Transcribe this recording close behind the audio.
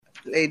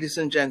ladies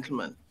and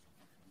gentlemen.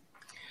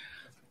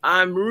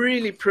 I'm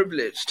really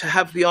privileged to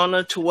have the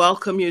honor to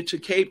welcome you to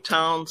Cape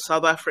Town,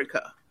 South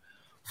Africa,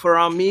 for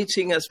our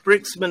meeting as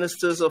BRICS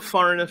Ministers of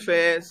Foreign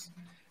Affairs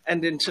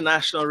and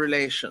International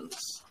Relations.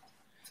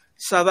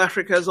 South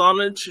Africa is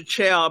honored to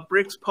chair our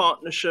BRICS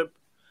partnership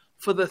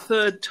for the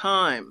third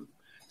time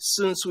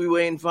since we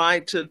were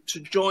invited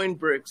to join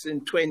BRICS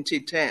in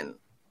 2010.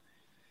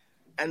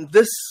 And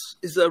this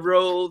is a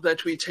role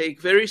that we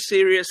take very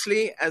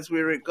seriously as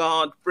we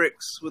regard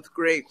BRICS with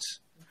great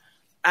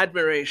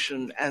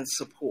admiration and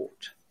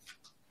support.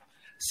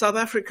 South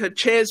Africa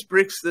chairs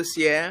BRICS this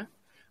year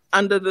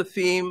under the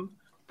theme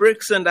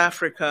BRICS and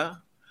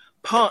Africa,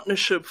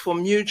 Partnership for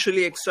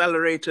Mutually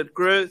Accelerated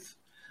Growth,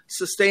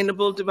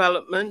 Sustainable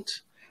Development,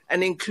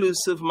 and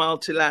Inclusive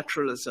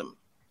Multilateralism.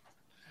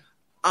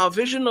 Our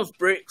vision of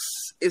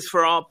BRICS is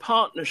for our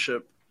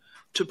partnership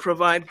to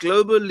provide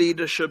global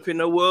leadership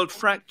in a world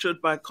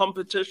fractured by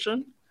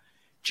competition,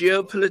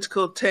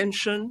 geopolitical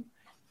tension,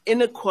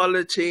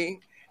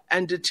 inequality,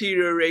 and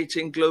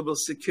deteriorating global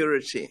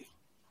security.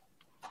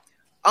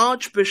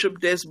 Archbishop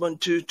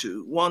Desmond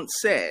Tutu once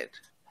said,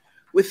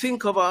 "We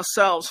think of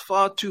ourselves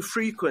far too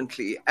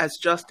frequently as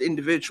just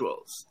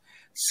individuals,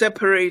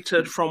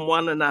 separated from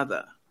one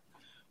another,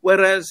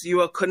 whereas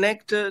you are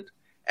connected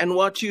and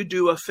what you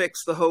do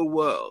affects the whole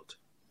world.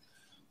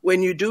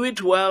 When you do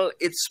it well,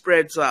 it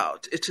spreads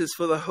out. It is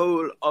for the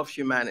whole of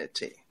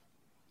humanity."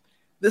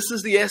 This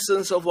is the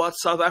essence of what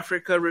South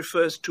Africa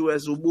refers to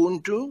as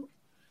Ubuntu,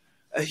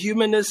 a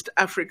humanist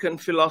African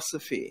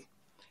philosophy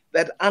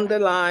that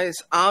underlies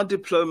our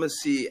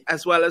diplomacy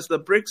as well as the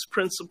BRICS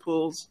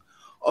principles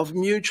of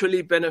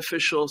mutually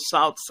beneficial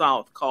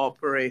South-South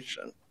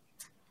cooperation.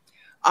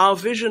 Our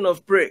vision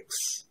of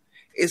BRICS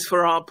is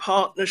for our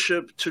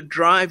partnership to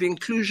drive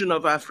inclusion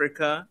of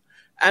Africa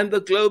and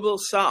the global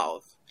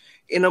South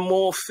in a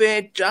more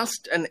fair,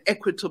 just, and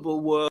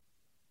equitable world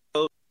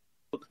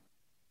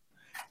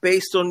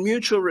based on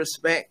mutual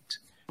respect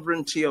and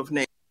sovereignty of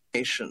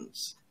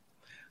nations.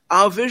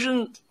 Our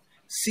vision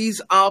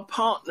sees our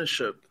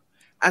partnership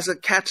as a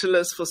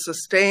catalyst for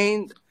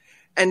sustained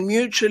and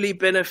mutually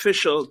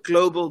beneficial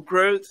global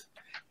growth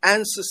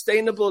and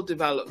sustainable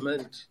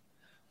development,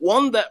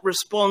 one that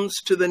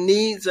responds to the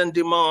needs and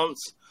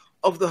demands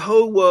of the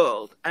whole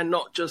world and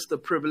not just the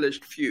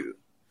privileged few.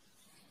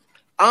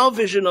 Our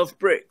vision of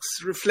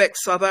BRICS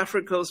reflects South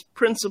Africa's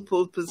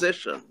principled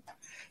position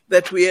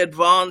that we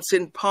advance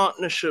in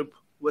partnership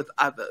with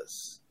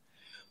others.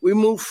 We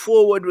move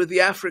forward with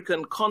the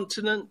African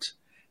continent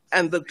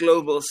and the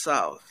global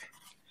South,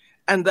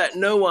 and that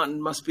no one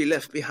must be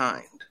left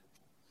behind.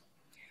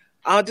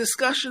 Our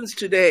discussions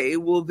today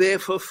will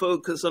therefore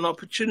focus on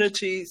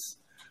opportunities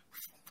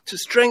to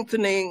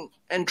strengthening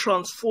and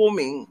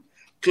transforming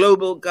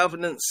global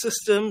governance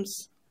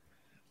systems.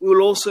 We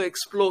will also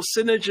explore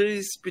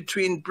synergies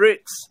between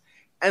BRICS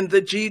and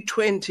the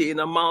G20 in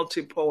a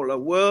multipolar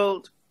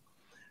world.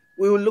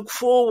 We will look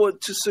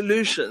forward to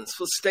solutions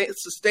for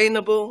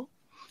sustainable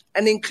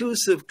and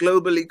inclusive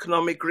global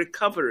economic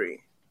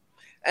recovery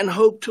and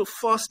hope to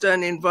foster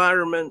an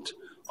environment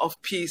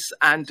of peace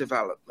and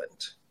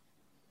development.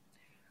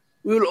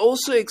 We will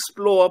also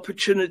explore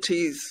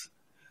opportunities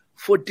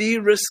for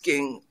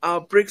de-risking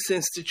our BRICS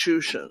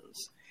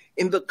institutions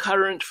in the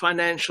current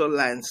financial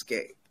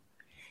landscape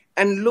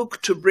and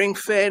look to bring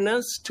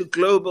fairness to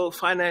global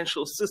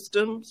financial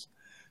systems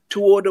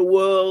toward a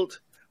world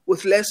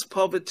with less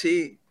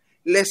poverty,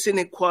 less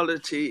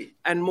inequality,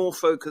 and more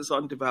focus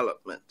on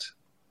development.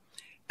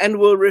 And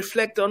will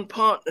reflect on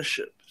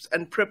partnerships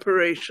and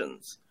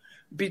preparations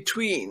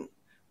between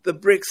the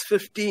BRICS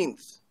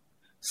 15th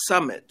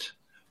Summit,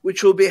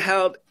 which will be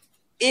held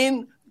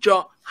in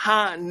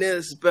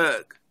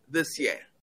Johannesburg this year.